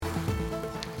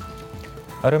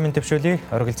Орой мэнд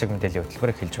төвшүүлээ, оргил цаг мэдээллийн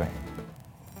хөтөлбөр эхэлж байна.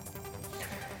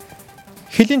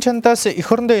 Хилийн чандаас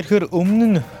эх орондоо ирэхээр өмнө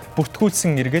нь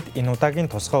бүртгүүлсэн иргэд энэ удаагийн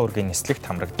тусгай үүргийн нислэгт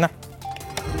хамрагдана.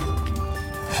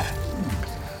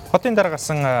 Хотын дараа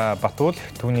гасан Батуул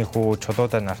түүний хүү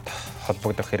Чулуудай нарт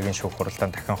холбогдох иргэн шүүх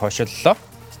хуралдаан дахин хойшиллоо.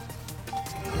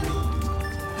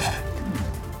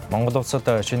 Монгол улсад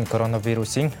шинэ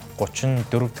коронавирусын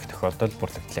 34 дахь тохиолдол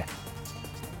бүртгэлээ.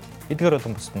 Эдгээр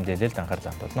болон бусад мэдээлэлд анхаарал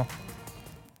хандуулна.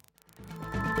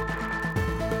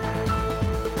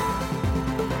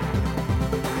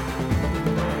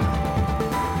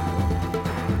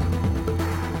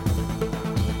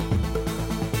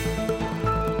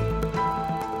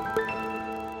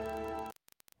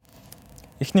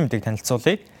 Эхний мэдээг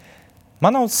танилцуулъя.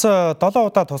 Манай улс 7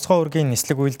 удаа тусгай үүргийн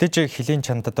нислэг үйлдэж хилийн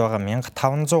чандад байгаа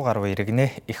 1500 гаруй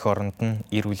иргэнэ эх оронд нь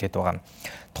ирүүлээд байгаа.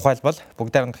 Тухайлбал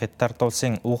Бүгдээрэн дахь Хятад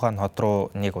улсын Ухаан хот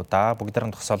руу 1 удаа,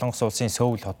 Бүгдээрэн дахь Солонгос улсын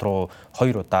Сөүл хот руу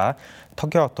 2 удаа,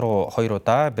 Токио хот руу 2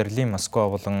 удаа, Берлин, Москва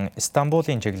болон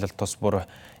Стамбулын чиглэлд тус бүр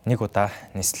 1 удаа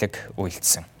нислэг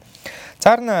үйлдсэн.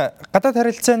 Цаарна гадаад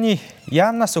харилцааны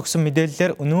яамнаас өгсөн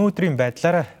мэдээллээр өнөөдрийн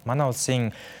байдлаар манай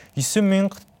улсын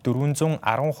 9412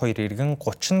 иргэн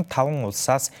 35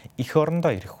 улсаас эх орондоо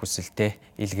ирэх хүсэлтэд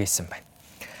илгээсэн байна.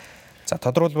 За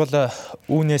тодорхойлбол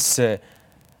үүнээс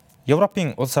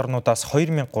Европын улс орнуудаас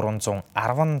 2315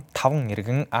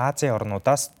 иргэн, Азийн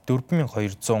орнуудаас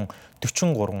 4243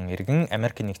 иргэн,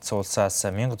 Америк нэгдсэн улсаас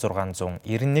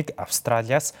 1691,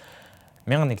 Австралиас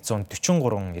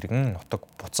 1143 иргэн нутаг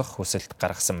буцах хүсэлт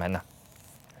гаргасан байна.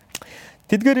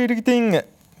 Тэдгээр иргэдийн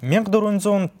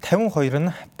 1452 нь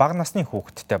бага насны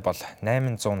хүүхэдтэй бол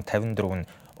 854 нь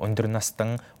өндөр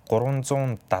настан,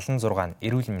 376 нь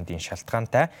эрүүл мэндийн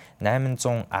шалтгаантай,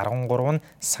 813 нь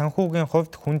санхүүгийн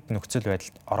хувьд хүнд нөхцөл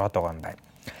байдалд ороод байгаа юм байна.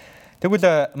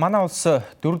 Тэгвэл манай улс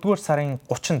 4-р сарын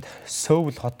 30-нд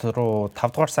Сөүл хот руу,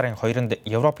 5-р сарын 2-нд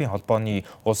Европын холбооны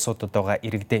улсуудад байгаа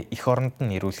иргэдээ эх оронд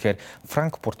нь ирүүлэхээр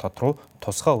Франкфурт хот руу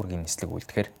тусгай үүргийн нислэг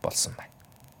үйлдэхээр болсон байна.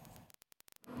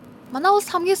 Манай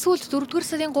улс хамгийн сүүлд 4-р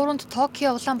сарын 3-нд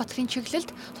Токио Улаанбаатарын чиглэлд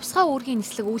тусгай үүргийн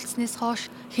нислэг үйлдснээс хойш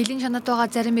хилийн чанад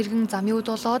байгаа зарим иргэн замын үед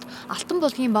болоод алтан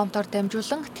булгийн бомбоор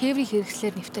дамжуулан тээврийн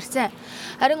хэрэгслээр нэвтэрсэн.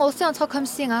 Харин Улсын онцгой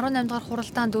комиссийн 18 дахь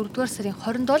хуралдаан 4-р сарын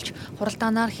 20-нд болж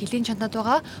хуралдаанаар хилийн чанад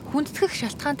байгаа хүндэтгэх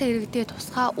шалтгаантай иргэдэд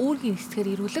тусгай үүргийн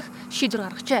нислэгээр ирүүлэх шийдвэр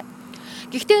гаргажээ.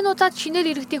 Гэхдээ энэ удаад шинээр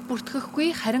иргэдийг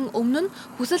бүртгэхгүй, харин өмнө нь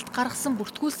хүсэлт гаргасан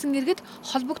бүртгүүлсэн иргэд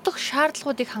холбогдох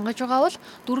шаардлагуудыг хангаж байгаа бол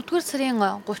 4-р сарын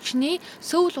 30-ны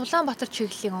Сөүл Улаанбаатар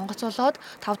чиглэлийн онгоц болоод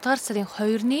 5-р сарын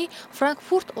 2-ны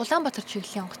Франкфурт Улаанбаатар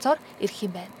чиглэлийн онгоцоор ирэх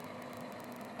юм байна.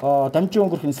 Дамжин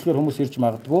өнгөрөх нислэгээр хүмүүс ирж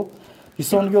магадгүй.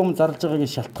 9 хоногийн өмнө зарлж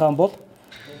байгаагийн шалтгаан бол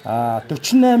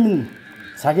 48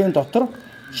 цагийн дотор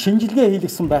шинжилгээ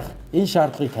хийлгэсэн байх энэ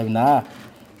шаардлагыг тавина.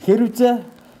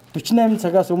 Хэрвээ 48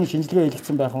 цагаас өмнө шинжилгээ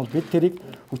хийлгэсэн байх бол бид тэрийг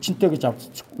хүчинтэй гэж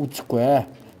авч үзэхгүй.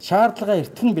 Шаардлагаа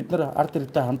эртхэн бид нар ард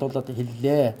иргэдэд хандуулаад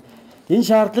хэллээ. Энэ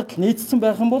шаардлагад нийцсэн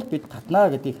байх юм бол бид татнаа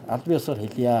гэдгийг аль биесээр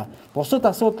хэлье. Бусад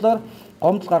асуудлаар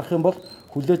гомдол гарах юм бол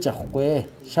хүлээж авахгүй.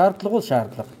 Шаардлага бол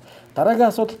шаардлага.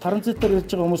 Дараагийн асуудал транзитээр ирж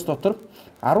байгаа хүмүүс дотор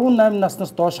 18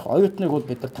 наснаас доошх оюутныг бол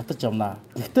бид нар татаж авнаа.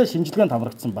 Гэхдээ шинжилгээнд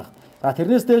хамрагдсан байх.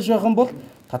 Тэрнээс дээш байх юм бол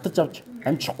татаж авч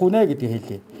амжихгүй нэ гэдгийг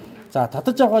хэлье. За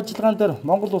татаж авах ажиллагаан дээр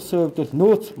Монгол улсын хувьд бол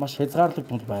нөөц маш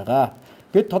хязгаарлагдмал байгаа.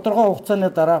 Бид тодорхой хугацааны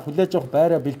дараа хүлээж авах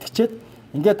байраа бэлтгэжээд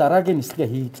ингээд дараагийн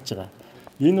нислэгээ хийгдэж байгаа.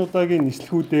 Энэ удаагийн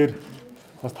нислэгүүдээр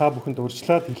бас та бүхэнд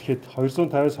урьдчилаад хэлэхэд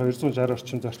 250-аас 260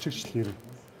 орчим зорчигчл ирнэ.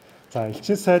 За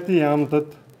элчин сайдын яамдад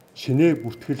шинээр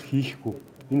бүртгэл хийхгүй,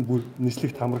 энэ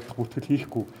нислэгт хамрагдах бүртгэл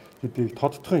хийхгүй гэдгийг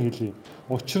тодтогхон хэлье.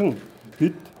 Учир нь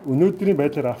бид өнөөдрийн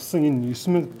байдлаар авсан энэ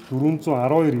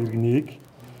 9412 иргэнийг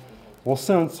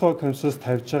Улсын онцгой комиссоос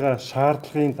тавьж байгаа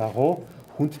шаардлагын дагуу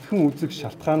хүндэтгэн үзэх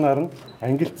шалтгаанаар нь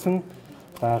ангилсан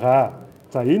байгаа.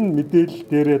 За энэ мэдээлэл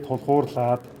дээрээ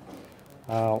тулгуурлаад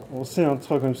Улсын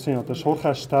онцгой комиссийн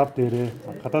шуурхай штаб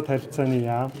дээрээ гадаад харилцааны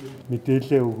яам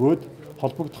мэдээлэл өгөөд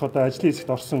холбогдох ажлын хэсэгт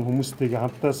орсон хүмүүстэйгээ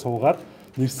хамтдаа суугаад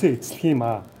нэрсээ эзлэх юм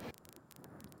аа.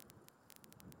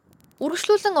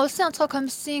 Үргэлжлүүлэн Улсын онцгой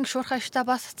комиссийн шуурхай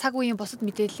штабаас цаг үеийн бусад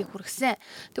мэдээллийг хүргэсэн.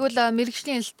 Тэгвэл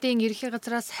мэргэжлийн элтийн ерхий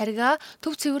газраас харьгаа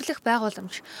төв цэвэрлэх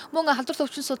байгууламж, мөн халдвар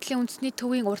төвчин судлалын үндэсний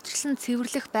төвийн урьдчилан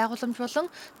цэвэрлэх байгууламж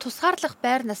болон тусгаарлах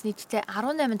байрнаас нийтдээ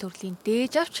 18 төрлийн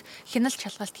дээж авч хяналт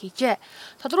шалгалт хийжээ.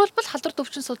 Тодорхойлбол халдвар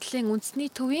төвчин судлалын үндэсний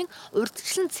төвийн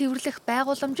урьдчилан цэвэрлэх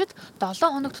байгууламжид 7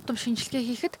 хоног тутам шинжилгээ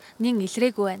хийхэд нэн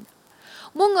илрээгүй байна.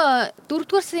 Мөн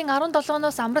 4-р сарын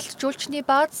 17-ноос амралт жуулчны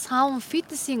бааз саун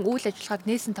фитнесийн үйл ажиллагааг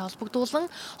нээсэнтэй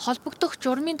холбогдуулан холбогдох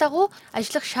журмын дагуу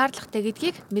ажиллах шаардлагатай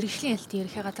гэдгийг мэргэжлийн элтийн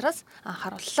ерхий газраас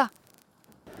анхаарууллаа.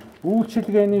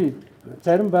 Үйлчилгээний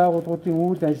зарим байгууллагуудын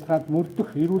үйл ажиллагаанд мөрдөх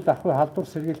эрүүл ахуй халдвар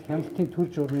сэргийлэх хяналтын төр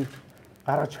журмыг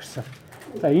гаргаж өгсөн.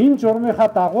 За энэ журмынхаа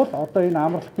дагуу одоо энэ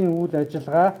амралтын үйл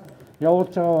ажиллагаа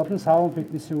явуулж байгаа болон савн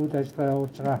фитнесийн үйл ажиллагаа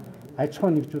явуулж байгаа аж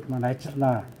ахуйн нэгжүүд маань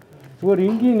ажилланаа. Зүгээр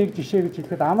энгийн нэг жишээ гэж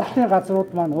хэлэхэд амралтын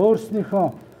газрууд маань өөрснийхөө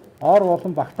ор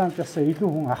болон багтаамжаасаа илүү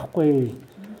хүн авахгүй.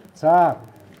 За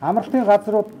амралтын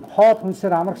газрууд хоол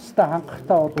хүнсээр амрагчтай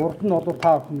хангахтаа бол урд нь бол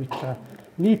та бүхэн мэдж байгаа.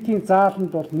 Нийтийн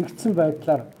зааланд бол нэгдсэн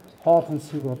байдлаар хоол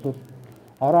хүнсийг бол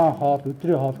орон хоол,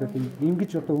 өдрийн хоол гэдэг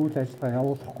ингэж одоо үйл ажиллагаа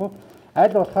явуулахгүй.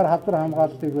 Аль болохоор халдвар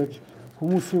хамгааллыг байж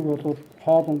хүмүүсийг бол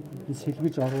хоол хүнс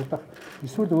сэлгэж оруулах,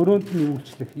 эсвэл өрөөнд нь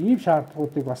үйлчлэх ийм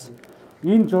шаардлагуудыг бас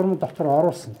энэ журам дотор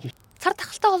оруулсан. Цар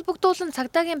тахалтай холбогдуулан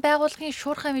цагдаагийн байгууллагын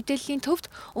шуурхай мэдээллийн төвд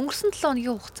өнгөрсөн 7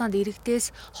 өдрийн хугацаанд иргэдээс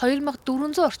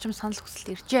 2400 орчим санал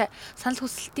хүсэлт иржээ. Санал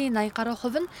хүсэлтийн 80 гаруй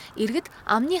хувь нь иргэд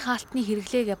амны хаалтны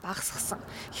хэрэглээгээ багасгасан,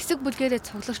 хэсэг бүлгээрээ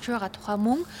цугларч байгаа тухай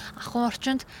мөн ахуйн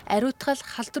орчинд ариутгал,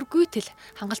 халдваргүйтэл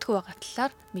хангалтгүй байгаа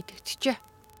талаар мэдэгджээ.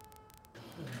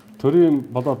 Төрийн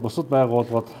болоод бусад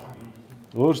байгууллагууд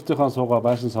өөрсдийнхөө суугаа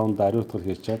байшин савнд ариутгал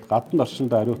хийчихэд гадна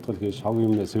орчинд ариутгал хийж хог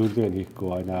юмнээ сэвлэгээ хийхгүй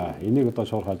байна. Энийг одоо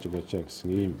шуурхалж өгөөч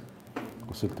гэсэн ийм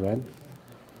хүсэлт байна.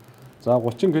 За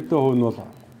 30 хэдэн хувь нь бол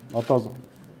одоо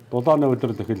дулааны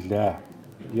үйлрэл эхэллээ.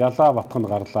 Ялаа батх нь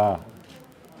гарлаа.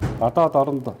 Гадаад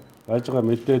оронд байж байгаа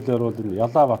мэдээлэлээр бол энэ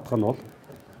ялаа батх нь бол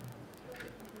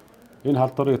энэ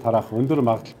халдварыг тараах өндөр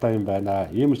магадaltaй юм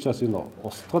байна. Ийм учраас энэ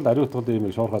устгал ариутгалын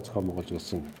имийг шуурхай зохион байгуулж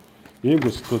гэсэн ийм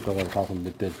төслүүд байгаа таахан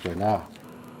мэдээлж байна.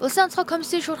 Улсын онцгой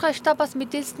комиссийн шуурхай штабаас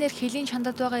мэдээлснээр хилийн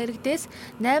чандад байгаа иргэдээс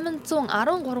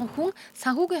 813 хүн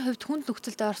санхүүгийн хувьд хүнд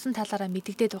нөхцөлд орсон талаараа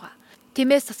мэдэгдээд байгаа.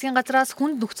 Тиймээс засгийн газраас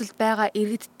хүнд нөхцөлд байгаа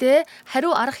иргэдтэй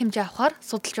хариу арга хэмжээ авахар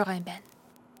судалж байгаа юм байна.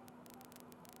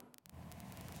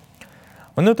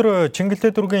 Өнөөдөр Чингэлтэй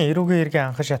дүүргийн эрүүгийн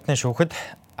иргэн анхан шатны шүүхэд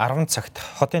 10 цагт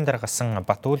хотын даргасан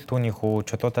Батүл түүний хүү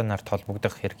чулуудан нарт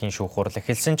холбогдох хэргийн шүүх хурал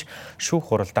эхэлсэн ч шүүх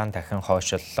хуралдаан дахин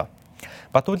хойшлоллоо.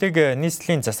 Батүлийг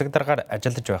нийслэлийн засаг даргаар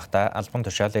ажиллаж байхдаа албан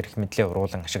тушаал эрх мэдлээ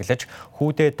уруулан ашиглаж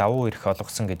хүүдээ давуу эрх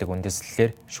олгосон гэдэг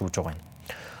үндэслэлээр шүүж байгаа юм.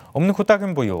 Өмнөх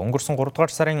удаагийн буюу өнгөрсөн 3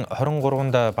 дугаар сарын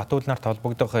 23-нд Батүл нарт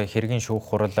холбогдох хэргийн шүүх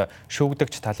хурал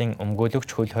шүүгдэгч талын өмгөөлөгч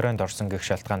хөл хорионд орсон гэх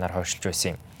шалтгаанаар хойшлж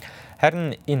байсан юм.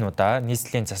 Харин энэ удаа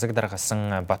нийслэлийн засаг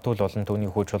даргасан Батүл болон түүний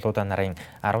хүү чулуудан нарын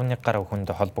 11 гаруй хүнд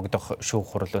холбогдох шүүх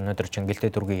хурал өнөөдөр Чингэлтэй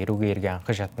дүүргийн эрүүгийн иргэн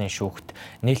анхан шатны шүүхт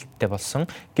нээлттэй болсон.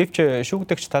 Гэвч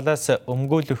шүүгдэгч талаас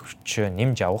өмгөөлөгч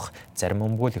нэмж авах, зарим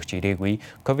өмгөөлөгч ирээгүй,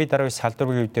 COVID-19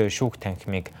 халдварын үед шүүх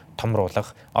танхимыг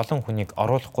томруулах, олон хүнийг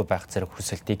оруулахгүй байх зэрэг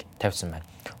хүсэлтийг тавьсан байна.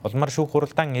 Улмаар шүүх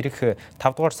хуралдаан ирэх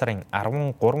 5 дугаар сарын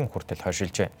 13 хүртэл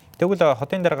хойшилжээ. Тэгвэл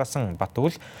хотын даргасан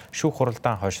Батүл шүүх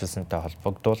хуралдаан хойшилсантай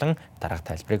холбогдуулан дараах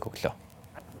тайлбарыг өглөө.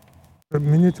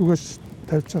 Миний зүгээс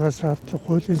тавьж байгаа шаардлага,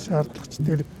 хуулийн шаардлагч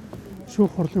дээр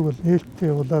шүүх хурлыг бол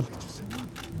нээлттэй явуулаа л гэж байна.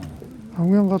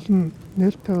 Хамгийн гол нь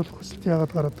нээлттэй явуулах хүсэлт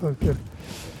яагаад гараад байгаа гэхээр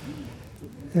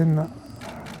энэ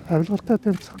авилгалтай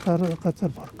тэмцэх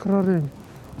газар прокурорын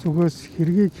зүгээс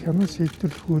хэргийг хянан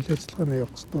шийдвэрлэх үйл ажиллагааны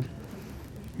явцад бол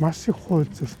маш их хууль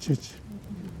зөрчиж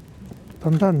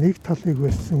дандаа нэг талыг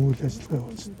барьсан үйл ажиллагаа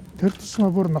явуулсан. Тэр тусмаа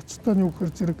бүр ноцтой нь юу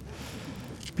гэхээр зэрэг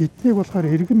биднийг болохоор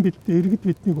иргэд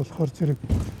биднийг болохоор зэрэг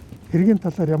хэргийн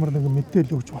талаар ямар нэгэн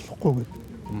мэдээлэл өгж болохгүй гэдэг.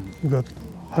 Ингээд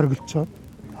хоригдчоод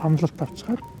хамлалт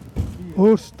авчгаад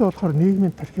өөрсдөө болохоор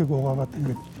нийгмийн тархийг угаагаад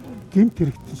ингээд гэмт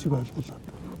хэрэгтэн шиг ойлгуулад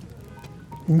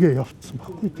ингээ явцсан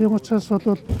байхгүй. Тийм учраас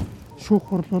бол шүүх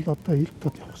хурал бол одоо илт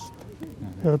тод явах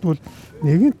хэрэгтэй. Яг бол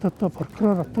нэгэн одоо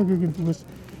прокурор Атагийн зүгээс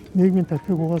нийгмийн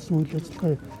тархийг угаасан үйл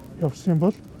ажиллагаа явсан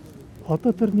бол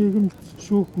одоо тэр нийгэмд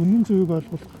шүүх үнэн зөвийг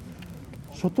ойлгуулах,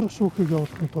 шудраг шүүхийг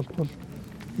явуулахын тулд бол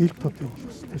илт тод явах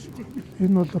хэрэгтэй шүү.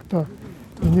 Энэ бол одоо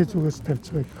миний зүгээс тавьж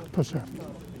байгаа их одоо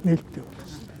шаардлага. Нээлттэй болох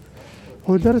хэрэгтэй.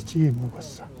 Хуулиараа ч ийм үг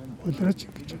басан. Хуулиараа ч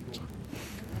ингэж явж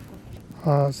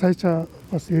байгаа. Сая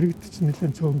бас иргэдч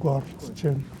нэлээд цөөнгөө оролцож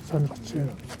байна, сонирхож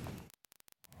байна.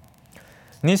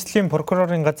 Нийслэлийн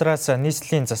прокурорын газраас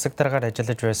нийслэлийн засаг даргаар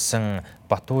ажиллаж байсан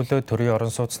Батүл төрийн орон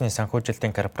сууцны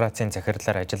санхүүжилтийн корпорацийн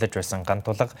захирлаар ажиллаж байсан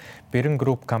Гантулга Бэрэн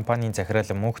групп компанийн захирал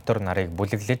мөнхтөр нарыг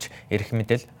бүлэглэж эрх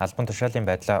мэдэл албан тушаалын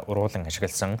байдлаа уруулан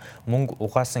ашигласан мөнгө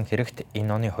угаасан хэрэгт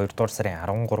энэ оны 2 дугаар сарын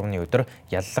 13-ны өдөр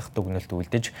яллах дүгнэлт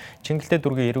үлдэж Чингэлтэй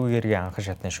дүүргийн эрүүгийн иргэн анхан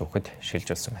шатны шүүхэд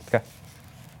шилжүүлсэн байдаг.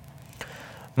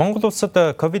 Монгол улсад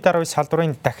COVID-19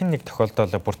 салбарын дахин нэг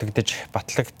тохиолдол бүртгэгдэж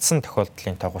батлагдсан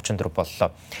тохиолдлын тоо 34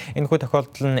 боллоо. Энэхүү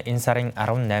тохиолдол нь энэ сарын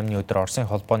 18-ны өдөр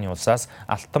Оросын холбооны улсаас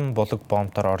алтан булаг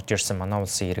бомбоор орж ирсэн манай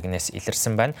улсын иргэнээс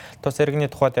илэрсэн байна. Тус иргэний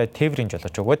тухайд тээврийн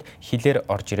жолооч өгөөд хилээр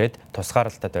орж ирээд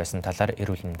тусгаарлалтад байсан талаар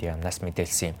эрүүл мэндийн яамнаас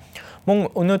мэдээлсэн юм.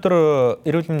 Мөн өнөөдөр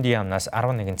эрүүл мэндийн яамнаас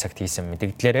 11 цагт хийсэн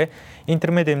мэдээллээр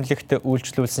интернет эмнэлэгт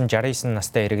үйлчлүүлсэн 69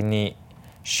 настай иргэний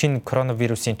шинэ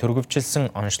коронавирусын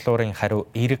төрөвчлсөн онцлогын хариу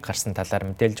эерэг гарсан талаар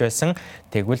мэдээлж байсан.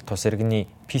 Тэгвэл тус иргэний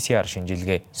PCR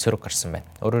шинжилгээ сөрөг гарсан байна.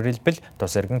 Өөрөөр хэлбэл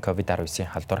тус иргэн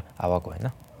COVID-19-ийн халдвар аваагүй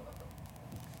байна.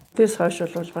 Тэс хойш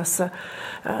бол бас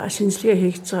шинжилгээ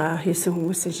хийсэн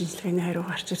хүмүүсийн шинжилгээний хариу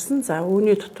гарч ирсэн. За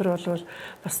үүний дотор бол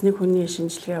бас нэг хүний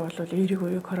шинжилгээ бол эерэг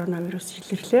үе коронавирус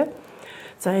илэрлээ.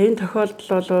 За энэ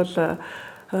тохиолдол бол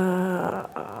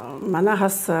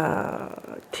манайхаас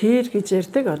тэр гэж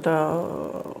ярьдаг одоо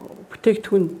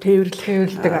бүтээгдэхүүн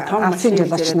тээвэрлэх том машин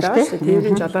жолооч нар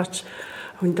тээврийн жолооч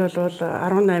хүнд бол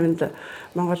 18-нд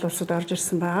Монгол улсад орж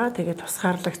ирсэн байгаа. Тэгээд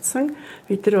тусгаарлагдсан.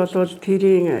 Бид нар бол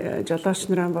тэрийн жолооч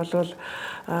нараа бол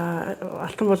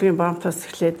алтан булгийн бомбоос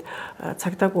эхлээд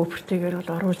цагдаагүй бүртэйгээр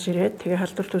бол оруулж ирээд тэгээ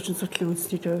халдвар төвчин судлалын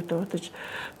үндэсний төвөг дуудаж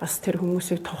бас тэр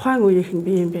хүмүүсийг тухайн үеийнх нь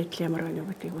биеийн байдал ямар байна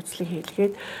гэдгийг үзлэг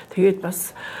хийлгээд тэгээд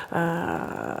бас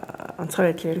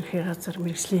онцгой байдлын ерөнхий газар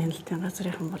мэрэгжлийн хяналтын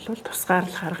газрынхан бол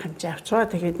тусгаарлах арга хэмжээ авч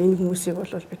байгаа. Тэгээд энэ хүмүүсийг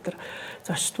бол бид нар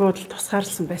зочд буудал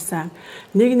тусгаарлсан байсан.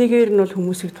 Нэг нэгээр нь бол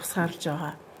хүмүүсийг тусгаарлаж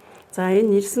байгаа. За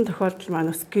энэ ирсэн тохиолдол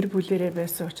маань бас гэр бүлэрээ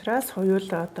байсан учраас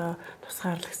хоёулаа одоо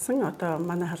тусгаарлагдсан. Одоо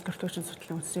манай халдвар төвчин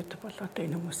судлалын үндэсний төв бол одоо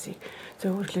энэ хүмүүсийг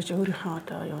зөвөрлөж өөрийнхөө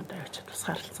одоо юундаа явж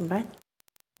тусгаарлагдсан байна.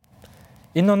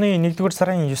 Энэ оны 1-р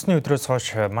сарын 9-ний өдрөөс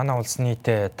хойш манай улс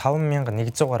нийтээ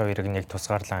 5100 гаруй иргэнийг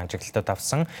тусгаарлан ажиглалтад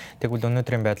авсан. Тэгвэл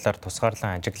өнөөдрийн байдлаар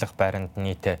тусгаарлан ажиглах байранд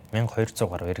нийт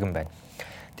 1200 гаруй иргэн байна.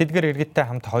 Тэдгээр иргэдтэй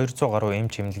хамт 200 гаруй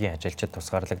эмч эмнэлгийн ажилчид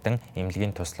тусгаарлагдан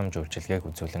эмнэлгийн тусламж үйлчилгээг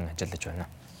үзүүлэн ажиллаж байна.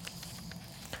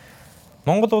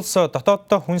 Монгол улс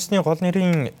дотооддоо хүнсний гол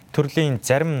нэрийн төрлийн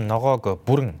зарим ногоог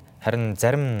бүрэн, харин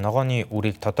зарим ногооны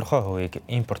үрийг тодорхой хувийг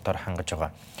импортоор хангаж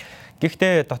байгаа.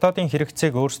 Гэхдээ дотоодын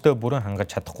хэрэгцээг өөрсдөө бүрэн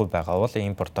хангаж чадахгүй байгаа бол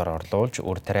импортоор орлуулж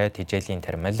үр тариа тижээлийн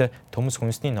тармил төмс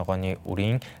хүнсний ногооны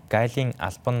үрийн гайлын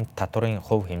албан татварын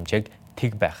хувь хэмжээг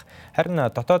тэг байх. Харин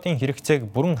дотоодын хэрэгцээг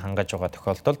бүрэн хангаж байгаа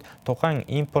тохиолдолд тухайн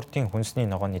импортын хүнсний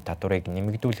ногооны татварыг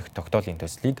нэмэгдүүлэх тогтоолын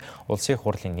төслийг улсын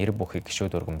хурлын нэр бүхий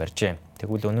гишүүд өргөн барьжээ.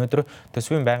 Тэгвэл өнөөдөр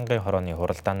төсвийн байнгын хорооны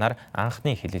хуралдаанаар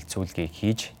анхны хэлэлцүүлгийг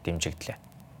хийж дэмжигдлээ.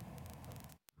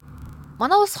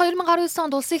 Манай улс 2019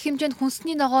 онд улсын хэмжээнд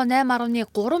хүнсний ногоо 8.3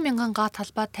 мянган га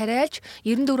талбай тариалж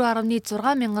 94.6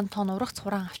 мянган тонн ургац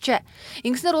хураан авчээ.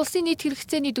 Ингэснээр улсын нийт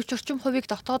хэрэгцээний 40 орчим хувийг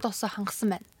дотоодоос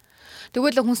хангасан байна.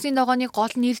 Тэгвэл хүнсний ногооны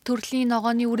гол нэр төрлийн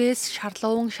ногооны үрээс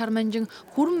шарлуун, шарманжин,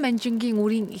 хүрэн манжингийн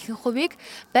үрийн ихэнх хувийг,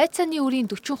 байцааны үрийн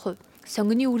 40%,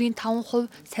 сонгоны үрийн 5%,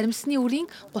 саримсны үрийн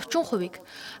 30%,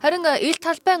 харин ил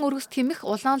талбайн үргэс тэмэх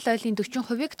улаан лойлын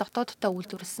 40%-ийг дотооддоо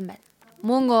үйлдвэрлэсэн байна.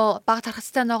 Мөн бага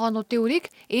тархацтай ногоонуудын үрийг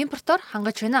импортоор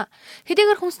хангаж байна.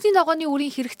 Хэдийгээр хүнсний ногооны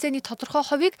үрийн хэрэгцээний тодорхой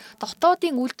хувийг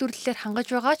дотоодын үйлдвэрлэлээр хангаж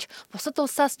байгаа ч бусад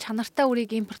улсаас чанартай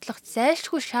үрийг импортлох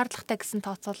зайлшгүй шаардлагатай гэсэн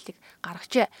тооцооллыг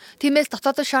гаргажээ. Тиймээс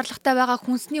дотоодод шаардлагатай байгаа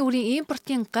хүнсний үрийн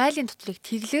импортын гайлын дотрыг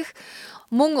тэглэх,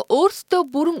 мөн өөрсдөө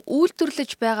бүрэн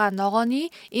үйлдвэрлэж байгаа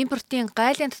ногооны импортын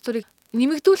гайлын дотрыг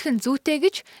нэмэгдүүлэх нь зүйтэй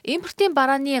гэж импортын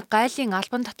барааны гайлын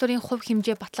албан татварын хувь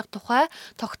хэмжээ батлах тухай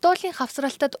тогтоолын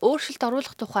хавсралтад өөрчлөлт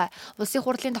оруулах тухай улсын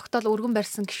хурлын тогтоол өргөн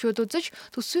барьсан гишүүд үзэж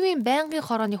төсвийн байнгын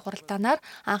хорооны хуралдаанаар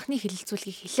анхны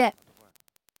хэлэлцүүлгийг хийлээ.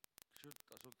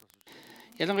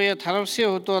 Ялангуяа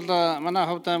тарамсын хувьд бол манай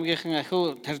Ховд аймгийнхан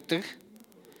ахиу тарьдаг.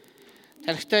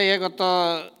 Тархитай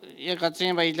яг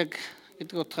газрын баялаг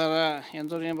гэдэг утгаараа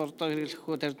янз бүрийн бордоо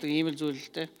хэрэглэхгүй тарьдаг ийм л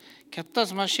зүйлтэй.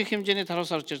 Каптаас маш их хэмжээний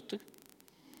таравс орж ирдэг.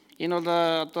 Энэ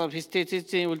бол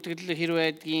пестицидийн үлдэгдэл хэр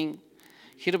байдгийг,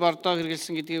 хэр бордоо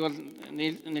хэрэглэсэн гэдгийг бол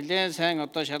нэлээд сайн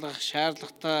шалгах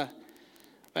шаардлагатай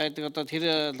байдаг.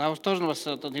 Тэр лаборатори нь бас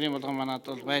тэрийн болгон манад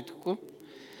бол байдаггүй.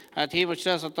 Тийм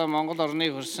учраас Монгол орны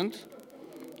хөрсөнд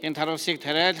энэ таравсыг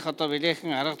тариалах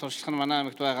билээхэн арга туршлага нь манай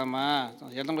аймагт байгаамаа.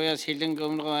 Ялангуяа Сэлэнг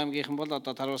Өмнөгов аймгийнхан бол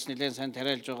таравс нэлээд сайн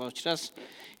тариалж байгаа учраас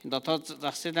энэ дотоод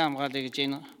зах зээлийн хамгаалыг гэж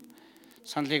энэ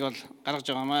саналыг бол гаргаж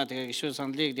байгаамаа. Тэгээ гишүүн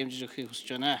саналыг дэмжиж өгөхийг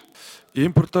хүсэж байна.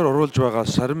 Импортоор оруулж байгаа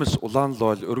саримс, улаан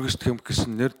лоол, өргөс тэмх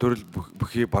гэсэн нэр төрөл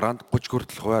бүхий бараанд 30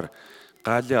 хүртэл хувиар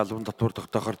гайлын албан татвар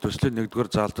тогтоохоор төслийн 1-р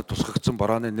заалтад тусгагдсан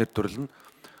барааны нэр төрөл нь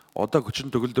одоо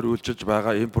хүчин төгөлдөр үйлчилж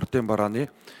байгаа импортын барааны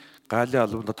гайлын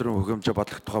албан татварын хувь хэмжээ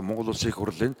батлах тухай Монгол Улсын их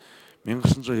хурлын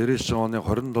 1999 оны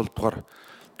 27 дугаар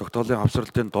тогтоолын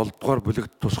хавсралтын 7 дугаар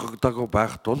бүлэгт тусгагдаагүй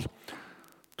байх тул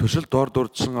төсөл доор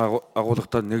дурдсан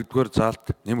агуулгатаа 1-р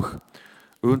заалт нэмэх.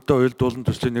 Үүнтэй уялдуулан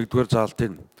төслийн 1-р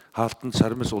заалтын хаалтанд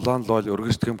сармис улаан лооль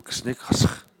өргөсдгөмб гэснийг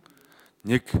хасах.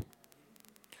 1.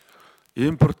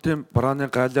 Импортын барааны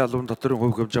гайлын албан татварын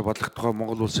хувь хэмжээ бодлох тухай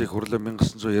Монгол Улсын их хурлын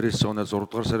 1999 оны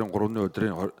 6-р сарын 3-ны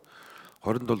өдрийн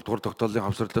 27-р тогтоолын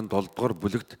хавсарлын 7-р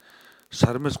бүлэгт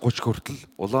сармис 30 хүртэл,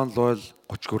 улаан лооль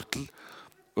 30 хүртэл,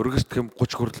 өргөсдгөмб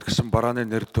 30 хүртэл гэсэн барааны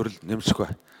нэр төрөл нэмсэхгүй.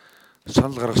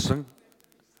 Санал гаргасан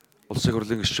Улсын их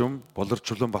хурлын гишүүн Болор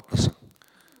Чулуун Батнасан.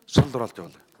 Санал дураалт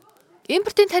явуулъя.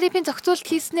 Импортын тарифын зохицуулалт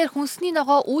хийснээр хүнсний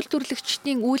ногоо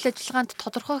үйлдвэрлэгчдийн үйл ажиллагаанд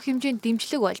тодорхой хэмжээнд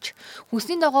дэмжлэг болж,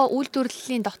 хүнсний ногоо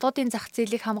үйлдвэрлэлийн дотоодын зах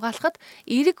зээлийг хамгаалахад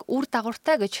эерэг үр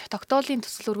дагавартай гэж тогтоолын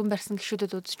төсөл өргөн барьсан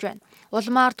гишүүдэд үзэж байна.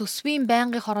 Улмаар төсвийн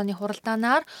байнгын хорооны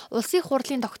хуралдаанаар улсын их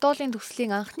хурлын тогтоолын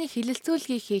төслийн анхны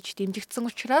хэлэлцүүлгийг хийж дэмжигдсэн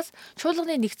учраас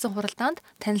чуулганы нэгдсэн хуралдаанд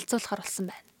танилцуулахар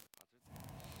болсон байна.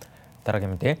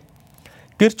 Дараагийн мэдээ.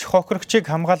 Гэрч хохирогчийг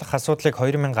хамгаалах асуудлыг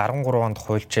 2013 онд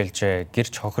хуульчилж,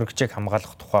 гэрч хохирогчийг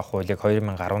хамгаалах тухай хуулийг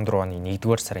 2014 оны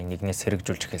 1-р сарын 1-ээс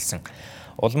хэрэгжүүлж эхэлсэн.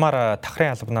 Улмаар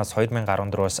давхрын албанаас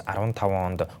 2014-өөс 15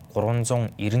 онд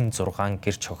 396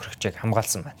 гэрч хохирогчийг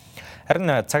хамгаалсан байна.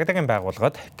 Харин цагдаагийн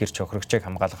байгууллагад гэрч хохирогчийг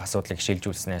хамгаалах асуудлыг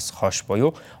шилжүүлснээс хойш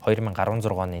буюу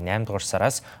 2016 оны 8-р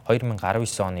сараас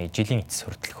 2019 оны жилийн эцэс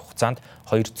хүртэлх хугацаанд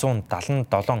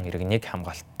 277 иргэнийг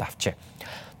хамгаалтад авчээ.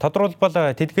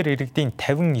 Тодорхойлбол тэдгээр иргэдийн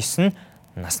 59 нь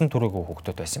насан туршаагүй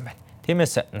хүүхдүүд байсан байна.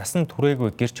 Тиймээс насан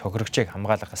туршаагүй гэрч хохирогчийг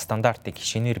хамгаалах стандартыг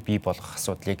шинээр бий болгох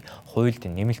асуудлыг хуульд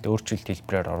нэмэлт өөрчлөлт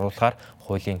хэлбэрээр оруулахаар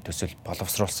хуулийн төсөл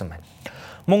боловсруулсан байна.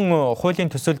 Мөн хуулийн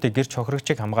төсөлд гэрч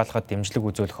хохирогчийг хамгаалахад дэмжлэг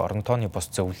үзүүлэх орон тооны бус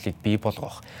зөвлөлийг бий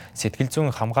болгох, сэтгэл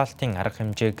зүйн хамгаалтын арга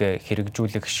хэмжээг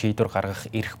хэрэгжүүлэх, шийдвэр гаргах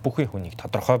эрх бүхий хүнийг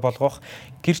тодорхой болгох,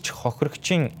 гэрч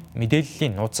хохирогчийн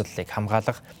мэдээллийн нууцлалыг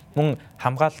хамгаалах, мөн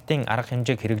хамгаалтын арга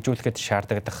хэмжээг хэрэгжүүлэхэд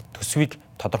шаардлагадах төсвийг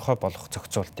тодорхой болгох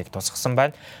зохицуултыг тусгасан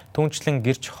байна. Түүнчлэн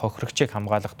гэрч хохирогчийг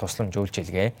хамгаалах тусламж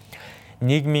үйлчилгээ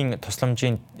нийгмийн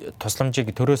тусламжийг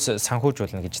төрөөс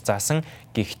санхүүжүүлнэ гэж заасан.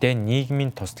 Гэхдээ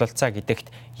нийгмийн туслалцаа гэдэгт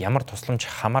ямар тусламж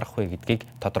хамаарах вэ гэдгийг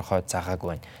тодорхой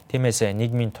заагаагүй байна. Тиймээс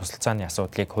нийгмийн туслалцааны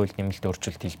асуудлыг хууль нэмэлт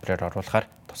өөрчлөлт хэлбэрээр оруулахаар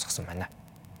тусгасан байна.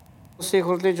 Улсын их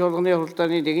хурлын чуулганы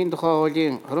хуралдааны дэгийн тухай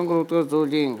хуулийн 23-р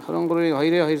зүйлийн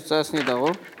 23-2 заасны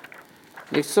дагуу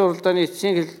нэгдсэн хуралдааны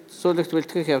эцсийн хэлэлцүүлэгт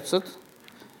бэлтгэх явцад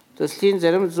төслийн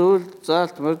зарим зүйл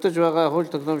заалт мөрдөж байгаа хууль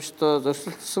тогтоомжтой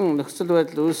зөрчилдсөн нөхцөл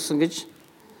байдал үүссэн гэж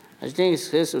ажлын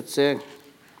хэсгээс үзсэн.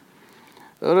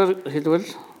 Өөрөөр хэлбэл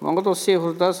Монгол Улсын их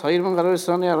хурлаас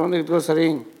 2019 оны 11-р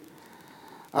сарын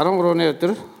 13-ны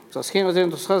өдөр засгийн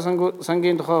газрын тусгай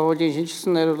сангийн тухай хуулийн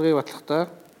шинжилсэн найруулгыг батлахдаа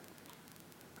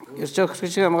гэрч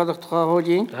хохирогчийг хамгаалах тухай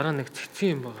хуулийн дараа нэг цэцэн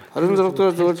юм байна.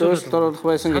 26-р зүйлд өөрчлөлт оруулах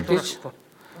байсан гэдгийг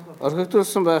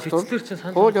орхигдуулсан байх тул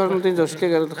хууль орнуудын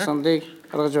зөрчлийг арилгах саналыг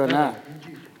гаргаж байна.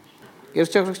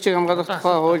 Гэрч хохирогчийг хамгаалах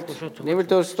тухай хуульд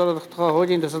нэмэлт өөрчлөлт оруулах тухай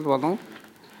хуулийн төсөл болон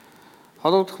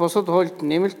холбогдох бусад хуульд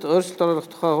нэмэлт өөрчлөлт оруулах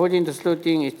тухай хуулийн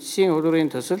төслүүдийн эцсийн хөрвөрийн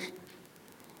төсөл,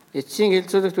 эцсийн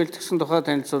хэлэлцүүлэгт бэлтгэсэн тухай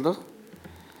танилцуулга,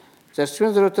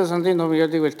 зарчмын зөрүүтэй саналын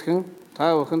томьёолыг бэлтгэн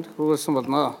та бүхэнд хүргэлсэн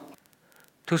болно.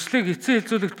 Төслийг эцсийн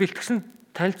хэлэлцүүлэгт бэлтгэсэн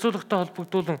танилцуулгатай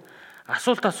холбогдуулан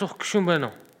асуулт асуух гишүүн байна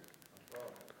уу?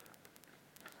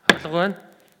 Алга байна.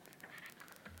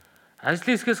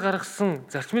 Ажлын хэсгээс гаргасан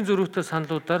зарчмын зөрүүтэй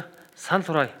саналуудаар санал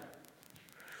хураая.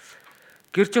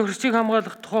 Гэрч хохирогчийг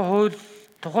хамгаалах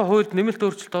тухай хуульд нэмэлт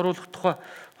өөрчлөлт оруулах тухай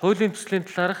хуулийн төслийн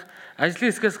талаарх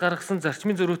ажлын хэсгээс гаргасан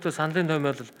зарчмын зөрүүтэй саналын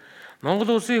томьёолол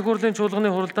Монгол Улсын их хурлын чуулганы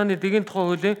хуралдааны дэгийн тухай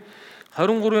хуулийн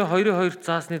 23-2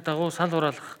 заасны дагуу санал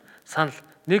хураалгах санал.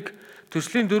 1.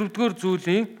 Төслийн 4-р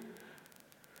зүйлийн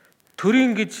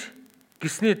төрийн гэж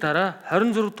гисний дараа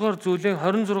 26-р зүйлийн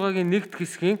 26-гийн 1-р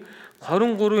хэсгийн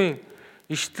 23-ийн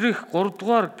иштрих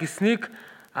 3-р гиснийг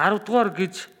 10-р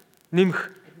гэж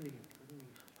нэмэх.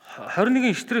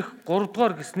 21-ийн иштрих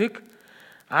 3-р гиснийг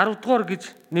 10-р гэж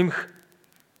нэмэх.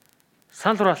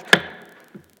 Санал хураалт.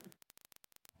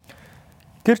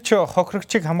 Гэрч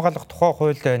хохирогчийг хамгаалах тухай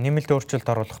хуульд нэмэлт өөрчлөлт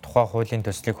оруулах тухай хуулийн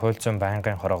төслийг хууль зүйн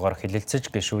байнгын хороогоор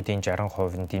хэлэлцэж гишүүдийн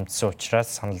 60% нь дэмжсэн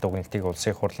учраас санал дүгнэлтийг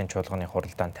Улсын их хурлын чуулганы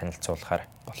хуралдаанд танилцуулахаар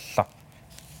боллоо.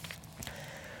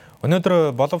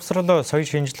 Өнөөдөр боловсрол соёл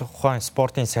шинжилгээ ухаан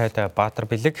спортын сайд Баатар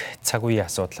бэлэг цаг үеийн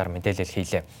асуудлаар мэдээлэл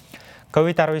хийлээ.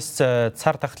 COVID-19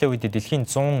 цар тахлын үед дэлхийн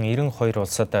 192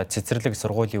 улсад цэцэрлэг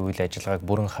сургуулийн үйл ажиллагааг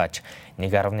бүрэн хааж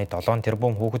 1.7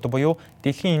 тэрбум хүүхэд буюу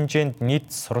дэлхийн хэмжээнд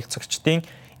нийт суралцагчдын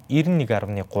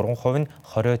 91.3% нь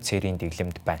 20 цээрийн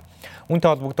дэглэмд байна. Үүнтэй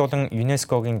холбогдуулан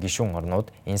ЮНЕСКОгийн гишүүн орнууд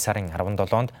энэ сарын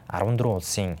 17-нд 14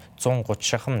 улсын 130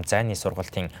 шахам зайны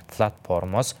сургалтын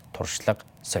платформоос туршлага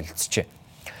солилцжээ.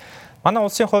 Манай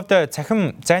улсын хувьд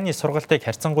цахим зайны сургалтыг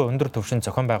харьцангуй өндөр түвшинд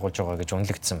зохион байгуулж байгаа гэж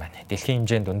үнэлэгдсэн байна. Дэлхийн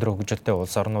хэмжээнд өндөр хөгжилтэй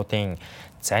улс орнуудын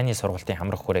зайны сургалтын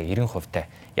хамрах хүрээ 90%,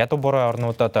 ядуу буруу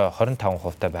орнуудад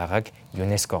 25% байгааг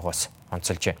ЮНЕСКО-гоос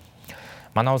онцолжээ.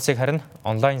 Манай улсыг харин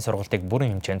онлайн сургалтыг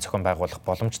бүрэн хэмжээнд зохион байгуулах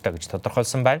боломжтой гэж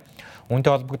тодорхойлсон байна. Үүнтэй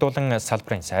холбогдуулан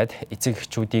салбарын сайд эцэг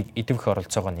эхчүүдийг идэвх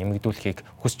оролцоогоо нэмэгдүүлэхийг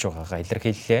хүсэж байгаагаа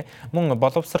илэрхийллээ. Мөн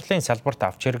боловсролын салбарт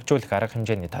авч хэрэгжүүлэх арга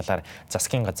хэмжээний талаар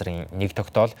засгийн газрын нэг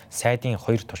тогтоол сайдын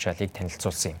 2 тушаалыг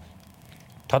танилцуулсан юм.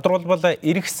 Тодорхойлбол эх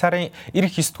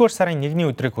 9-р сарын 1-ний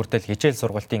өдрийг хүртэл хичээл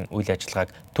сургалтын үйл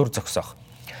ажиллагааг төр зогсоох.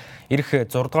 Ирэх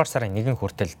 6-р сарын 1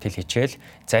 хүртэл тэл хичээл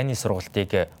зайны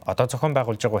сургалтыг одоо зохион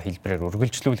байгуулж байгаа хэлбэрээр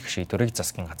үргэлжлүүлэх шийдвэрийг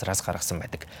засгийн газраас гаргасан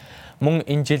байдаг. Мөн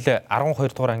энэ жил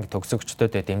 12 дугаар анги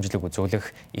төгсөгчдөд дэмжлэг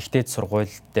үзүүлэх, ихтэйд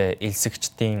сургуульд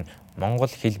элсэгчдийн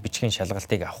монгол хэл бичгийн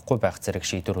шалгалтыг авахгүй байх зэрэг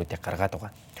шийдвэрүүдийг гаргаад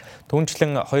байгаа.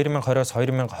 Түүнчлэн 2020-оос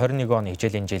 2021 оны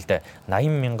хичээлийн жилд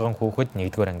 80 мянган хүүхэд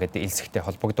 1-р ангид элсэгтэй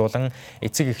холбогдуулан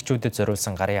эцэг эхчүүдэд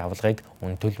зориулсан гарын авалгыг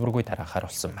үн төлбөргүй тараахаар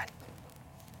болсон байна.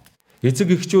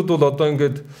 Эцэг эхчүүд бол одоо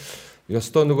ингээд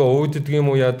ёстой нөгөө ууддаг юм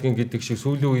уу яадгийн гэдэг шиг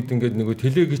сүүлийн үед ингээд нөгөө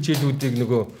телегичээлүүдийг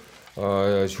нөгөө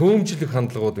шүүмжлэх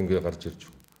хандлагууд ингээд гарч ирж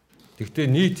байна.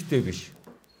 Тэгвэл нийтдээ биш.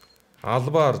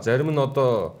 Албаар зарим нь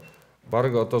одоо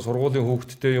баг одоо сургуулийн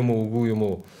хүүхдтэй юм уу үгүй юм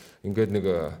уу ингээд нэг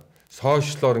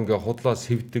сошиалоор ингээд худлаа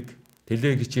сэвдэг,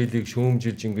 телегичээлийг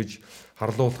шүүмжилж ингэж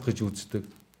харлуулах гэж үздэг.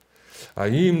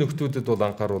 Ийм нөхдүүдэд бол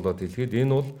анхааруулад хэлэхэд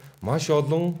энэ бол маш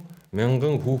олон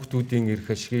мянган хүүхдүүдийн эрх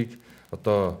ашгийг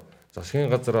одоо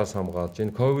засгийн газраас хамгаалж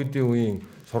энэ ковидын үеийн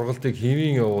сургалтыг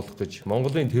хэвийн явуулах гэж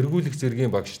Монголын тэргүүлэх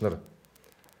зэргийн багш нар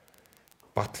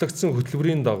батлагдсан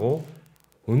хөтөлбөрийн дагуу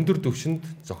өндөр түвшинд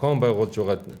зохион байгуулж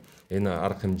байгаа энэ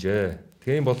арга хэмжээ.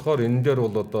 Тийм болохоор энэ дээр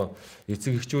бол одоо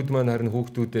эцэг эхчүүд маань харин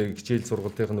хүүхдүүдэд хичээл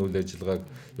сургалтын үйл ажиллагааг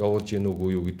явуулж гин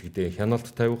үгүй юу гэдэгтээ хяналт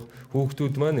тавих,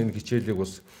 хүүхдүүд маань энэ хичээлийг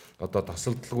бас одоо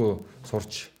тасалдалгүй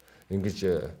сурч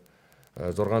ингэж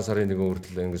 6 сарын 1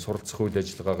 хүртэл ингэ суралцах үйл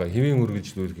ажиллагаагаа хэвийн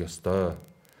үргэлжлүүлэх ёстой.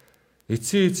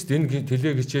 Эцсийн эцэд энэ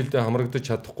телегичээлдээ хамрагдаж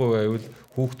чадахгүй байвал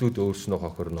хүүхдүүд өөрснөө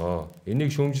хохирноо.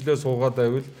 Энийг шүүмжлээ суугаад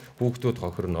байвал хүүхдүүд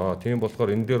хохирноо. Тийм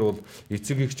болохоор энэ дээр бол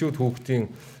эцэг эхчүүд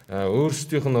хүүхдийн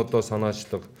өөрсдийнх нь одоо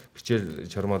санаачлага хичээл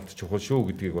чармаалт чухал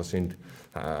шүү гэдгийг бас энд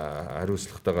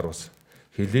хариуцлагатайгаар бас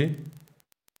хэлье.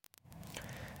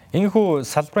 Энэхүү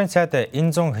салбарын сайд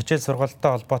энэ 100 хичээл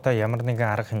сургалттай холбоотой ямар нэгэн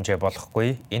арга хэмжээ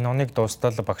болохгүй. Энэ оныг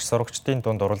дуустал багш сурагчдын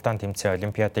дунд уралдаан тэмцээн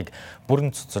олимпиадыг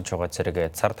бүрэн цуцолж байгаа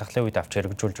зэрэг цар тахлын үед авч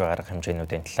хэрэгжүүлж байгаа арга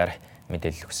хэмжээнүүдийн талаар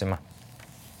мэдээлэл өгсөн юм.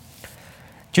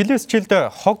 Жилээс жилд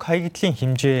хог хаягдлын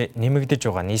хэмжээ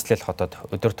нэмэгдэж байгаа нийслэл хотод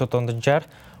өдөртөө дунджаар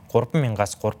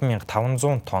 3000-аас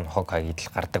 3500 тонн хог хаягдл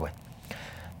гардаг байна.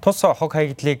 Тус хог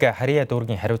хаягдлыг Харьяа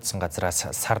дүүргийн хариуцсан газраас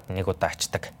сард 1 удаа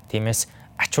ачдаг. Тиймээс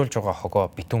ачуулж байгаа хогоо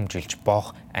битүүмжилж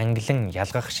боох, ангилан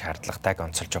ялгах шаардлагатайг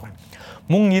онцолж байгаа.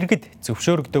 Мөн иргэд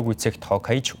зөвшөөрөгдөөгүй цагт хог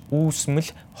хаяж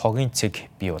үүсмэл хогийн цэг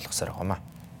бий болгосоор байгаа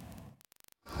юм.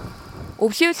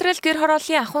 Өвлийн улирал гэр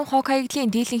хорооллын ахуйн хог хаягдлын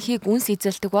дийлэнхийг үнс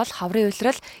эзэлдэг бол хаврын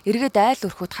улирал иргэд айл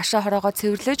өрхөд хашаа хороогоо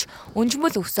цэвэрлэж,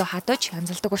 өнжмөл өвсөө хадаж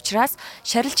янзалдаг учраас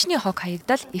шарилчны хог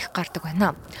хаягдал их гардаг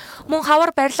байна. Мөн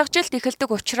хавар барилгажилт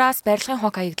эхэлдэг учраас барилгын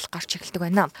хог хаягдал гарч эхэлдэг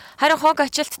байна. Харин хог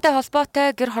ачилттай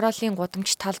холбоотой гэр хорооллын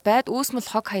гудамж талбайд үүсмэл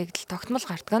хог хаягдал тогтмол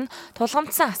гардаг нь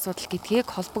тулгамдсан асуудал гэдгийг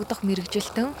холбогдох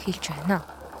мэргэжилтэн хэлж байна.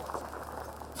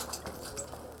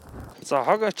 За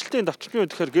хог ачилтын давтчмын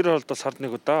үед гэхээр гэр хороолдол сард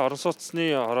 1 удаа, орон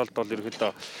сууцны хороолт бол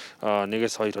ерөөдөө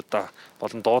 1-ээс 2 удаа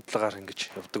болон дуудлагаар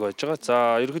ингэж явдаг байж байгаа. За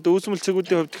ерөөдөө үүсмэл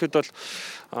цэгүүдийн хувьд гэхэд бол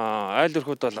айл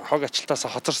өрхөд бол хог ачилтаас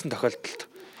хоцорсон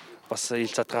тохиолдолд бас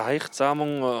ил задгаа хаях. За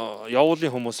мөн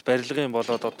явуулын хүмүүс барилгын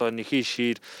болоод одоо нэхий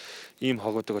шир ийм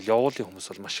хогуудыг бол явуулын хүмүүс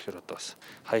бол маш ихээр одоо бас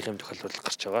хаях юм тохиолдол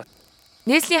гарч байгаа.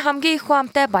 Нийслэлийн хамгийн их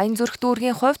хуамтай Баянзүрх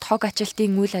дүүргийн хувьд хог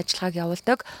ачилтын үйл ажиллагааг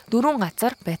явуулдаг 4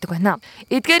 газар байдаг байна.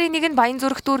 Эдгээрийн нэг нь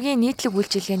Баянзүрх дүүргийн нийтлэг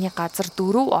үйлчилгээний газар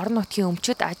 4 орон нутгийн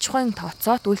өмчөд аж ахуйн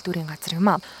тооцоот үйлдвэрийн газар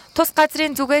юм. Тус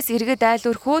газрын зүгээс иргэд айл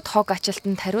өрхүүд хог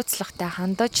ачилтанд хариуцлагатай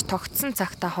хандаж тогтсон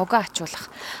цагтаа хогоо ачуулах,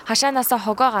 хашаанаасаа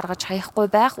хогоо гаргаж хаяхгүй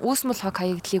байх, үүсмэл хог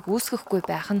хаягдлыг үүсгэхгүй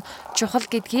байх нь чухал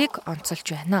гэдгийг онцолж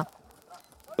байна.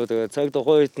 Тэгээд цаг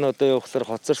тухайн үед нь одоо явахлаар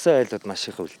хоцорсон айлууд маш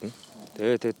их үлдэнэ.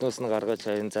 Тэгээд тэднээс нь гаргаж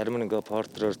хаян зарим нь ингээ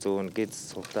портроор зүүн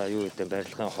гиз суглаа юу гэдэг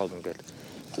барилгын хог ингээд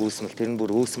үүсмэл тэр нь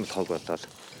бүр үүсмэл хог болоод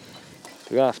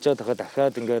тэгээ авчаад хахад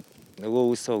дахиад ингээд нөгөө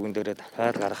үүссэн хогон дээрээ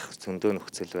дахиад гарах зөндөө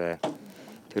нөхцөл бай.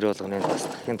 Тэр болгоныг бас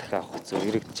дахин авах хэцүү.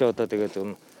 Иргэд чи одоо тэгээд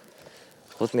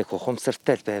уул нэг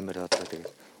ухамсартай л баймаар одоо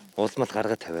тэгээд улмал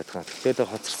гаргаад тавиад байгаа. Тэгээд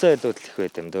хоцорсон айлууд л их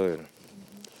байд юм дөө.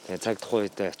 Тэгээд цаг тухайн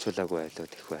үед ачуулаагүй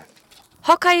айлууд их байна.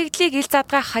 Хог хаягдлыг ил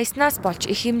задгай хайснаас болж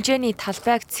их хэмжээний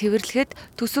талбайг цэвэрлэхэд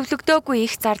төсөвлөгдөөгүй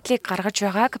их зардлыг гаргаж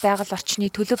байгааг байгаль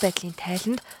орчны төлөв байдлын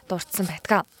тайланд дурдсан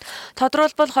байдаг.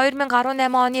 Тодорхойлбол 2018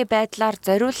 оны байдлаар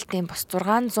зориулалтын бус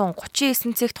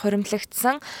 639 цэгт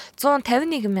хуримтлагдсан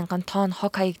 151 мянган тонн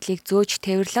хог хаягдлыг зөөж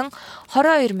тээвэрлэн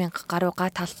 22 мянга гаруй га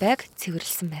талбайг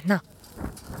цэвэрлсэн байна.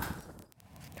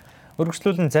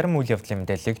 Өргөжлүүлэн зарим үйл явдлын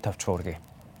мэдээллийг товчхон хүргэе.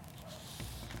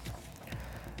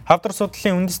 Хавдар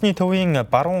судлалын үндэсний төвийн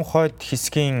баруун хойд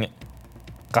хэсгийн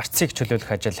гарцыг чөлөөлөх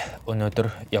ажил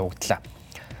өнөөдөр явагдлаа.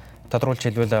 Тодорхойлж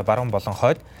хэлбэл баруун болон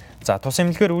хойд тус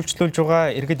эмнэлгээр үйлчлүүлж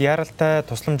байгаа иргэд яаралтай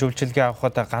тусламж үйлчилгээ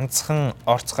авахад ганцхан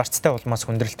орц гарцтай улмаас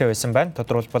хүндрэлтэй байсан байна.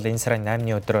 Тодорхойлбол энэ сарын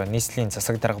 8-ны өдөр нийслэлийн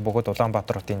засаг дарга бөгөөд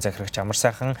Улаанбаатар хотын захирагч Амар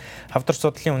сайхан Хавдар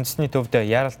судлалын үндэсний төвд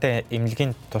яаралтай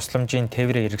эмнэлгийн тусламжийн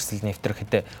тээврийн хэрэгсэл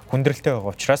нэвтрэхэд хүндрэлтэй байгаа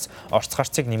учраас орц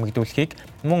гарцыг нэмэгдүүлэхийг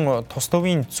мөн тус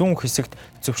төвийн зүүн хэсэгт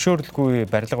зөвшөөрлгүй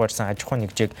барилга барьсан аж ахуйн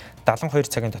нэгжийг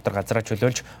 72 цагийн дотор газраа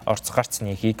чөлөөлж орц гарц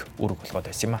нээхийг үүрэг болгоод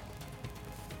байсан юм а.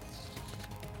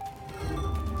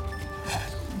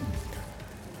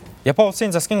 Япон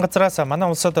улсын засгийн газраас манай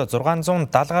улсад 670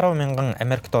 гаруй мянган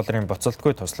Америк долларын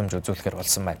буцалтгүй тусламж үзүүлэхээр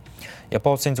болсон байна.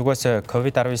 Япон улсын зүгээс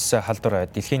COVID-19 халдвар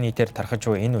дэлхийн нийтээр тархаж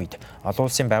буй энэ үед олон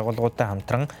улсын байгууллагуудтай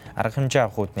хамтран арга хэмжээ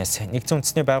авах үүднээс нэгдсэн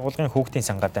үндэсний байгууллагын хүүхдийн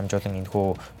сангаар дамжуулан энэхүү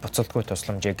буцалтгүй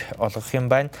тусламжийг олгох юм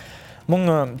байна.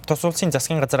 Мөн тус улсын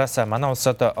засгийн газраас манай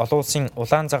улсад олон улсын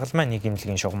улаан загалмай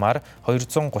нийгэмлэгийн шугамар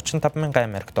 235 мянган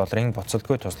Америк долларын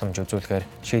буцалтгүй тусламж үзүүлэхээр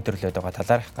шийдвэрлээд байгаа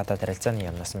талаар гадаад харилцааны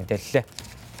яамнаас мэдээллээ.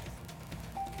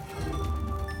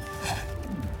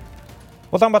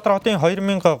 Улаанбаатар хотын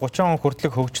 2030 он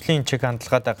хүртэлх хөгжлийн чиг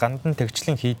хандлагад гандан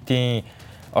тэгжлийн хийдийн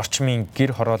орчмын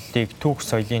гэр хорооллыг түүх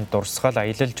соёлын дурсгал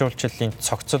аялал жуулчлалын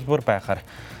цогцлбор байхаар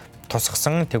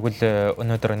тусгасан. Тэгвэл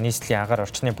өнөөдөр нийслэлийн агаар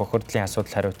орчны бохирдлын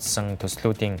асуудал хариуцсан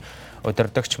төслүүдийн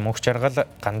удирдагч мөнх жаргал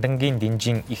гандангийн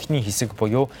дэнжийн эхний хэсэг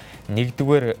буюу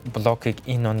 1-р блокийг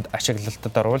энэ онд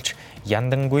ашиглалтад оруулж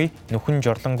яндангүй нүхэн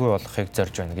жорлонгүй болохыг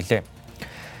зорж байна гэлээ.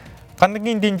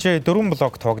 Гандангийн дэнж 4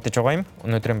 блок тоогдож байгаа юм.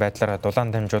 Өнөөдрийн байдлаар дулаан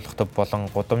дамжуулах төв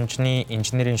болон гудамжны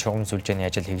инженерийн шугам сүлжээний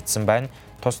ажил хийгдсэн байна.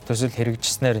 Тус төсөл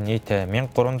хэрэгжснээр нийт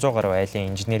 1300 гаруй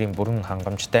айлын инженерийн бүрэн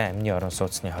хангамжтай амны орон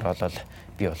сууцны хороолол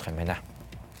бий болох юм байна.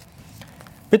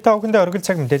 Бид та бүхэндээ оргил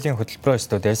цаг мэдээллийн хөтөлбөрөө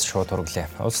студиэс шууд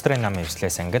хүргэлээ. Улс төрийн намын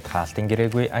эвслээс ангид хаалтын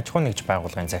гэрээгүй, аж ахуйн нэгж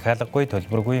байгууллагын захиалгагүй,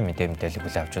 төлбөргүй мэдээлэл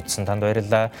хүлээн авч үзсэн танд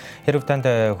баярлалаа. Хэрв танд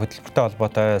хөтөлбөртэй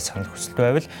холбоотой санал хүсэлт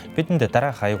байвал бидэнд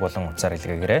дараах хаяг болон утсаар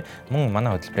илгээгээрэй. Мөн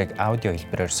манай хөтөлбөрийг аудио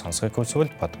хэлбэрээр сонсохыг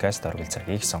хүсвэл подкаст оргил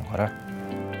цагийг сонгоорой.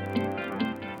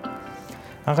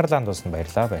 Анхаарлаа хандуулсанд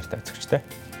баярлалаа. Баяртай үзэгчдээ.